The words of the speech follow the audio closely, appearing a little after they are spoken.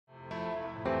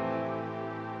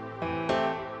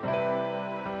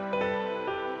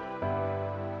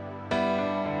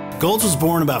Gold's was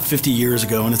born about 50 years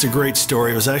ago, and it's a great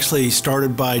story. It was actually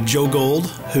started by Joe Gold,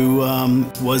 who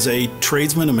was a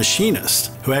tradesman, a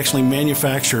machinist, who actually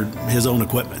manufactured his own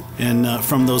equipment. And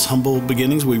from those humble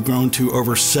beginnings, we've grown to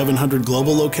over 700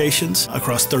 global locations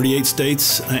across 38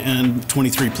 states and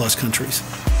 23 plus countries.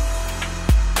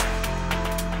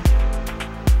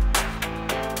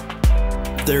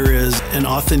 There is an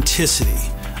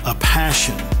authenticity, a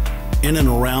passion in and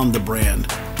around the brand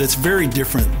that's very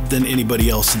different than anybody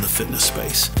else in the fitness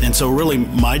space. And so really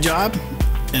my job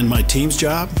and my team's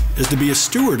job is to be a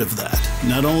steward of that.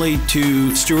 Not only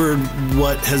to steward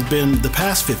what has been the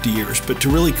past 50 years, but to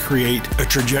really create a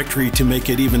trajectory to make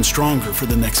it even stronger for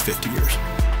the next 50 years.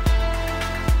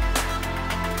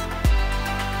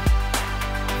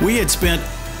 We had spent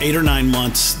 8 or 9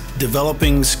 months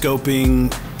developing,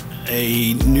 scoping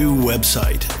a new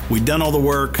website. We'd done all the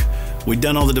work, we'd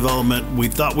done all the development, we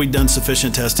thought we'd done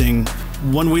sufficient testing.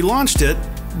 When we launched it,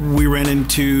 we ran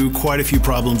into quite a few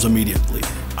problems immediately.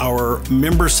 Our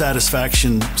member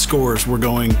satisfaction scores were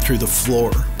going through the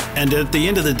floor. And at the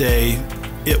end of the day,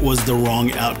 it was the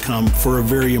wrong outcome for a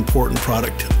very important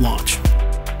product launch.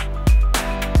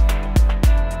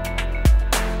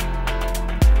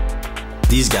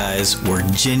 These guys were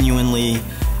genuinely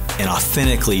and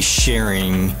authentically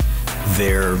sharing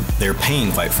their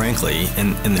pain, quite frankly,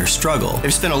 and their struggle.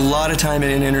 They've spent a lot of time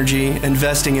and energy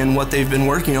investing in what they've been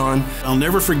working on. I'll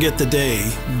never forget that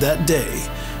day,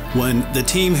 when the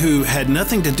team who had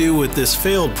nothing to do with this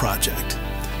failed project,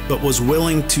 but was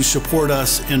willing to support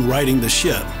us in righting the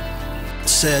ship,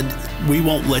 said, "We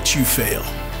won't let you fail.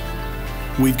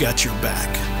 We've got your back."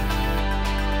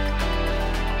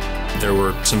 There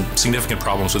were some significant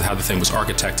problems with how the thing was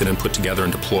architected and put together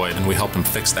and deployed, and we helped them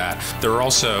fix that. There were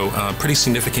also pretty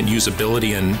significant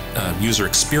usability and user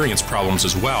experience problems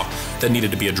as well that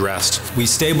needed to be addressed. We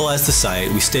stabilized the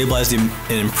site, we stabilized and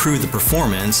improved the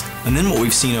performance, and then what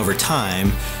we've seen over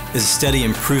time is a steady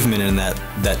improvement in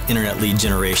that internet lead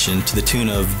generation to the tune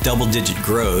of double-digit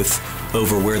growth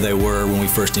over where they were when we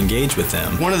first engaged with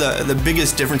them. One of the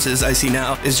biggest differences I see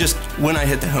now is just when I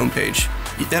hit the homepage.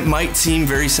 That might seem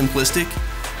very simplistic,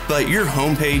 but your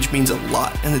homepage means a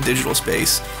lot in the digital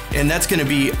space, and that's going to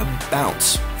be a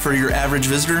bounce for your average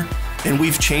visitor, and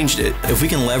we've changed it. If we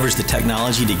can leverage the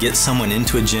technology to get someone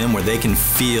into a gym where they can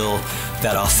feel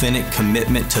that authentic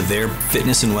commitment to their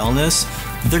fitness and wellness,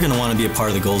 they're going to want to be a part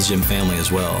of the Gold's Gym family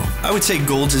as well. I would say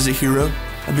Gold's is a hero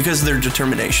because of their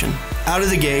determination. Out of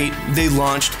the gate, they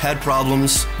launched, had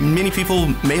problems. Many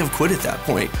people may have quit at that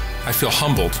point. I feel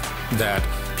humbled that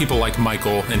people like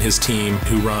Michael and his team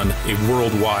who run a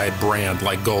worldwide brand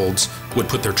like Gold's would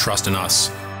put their trust in us.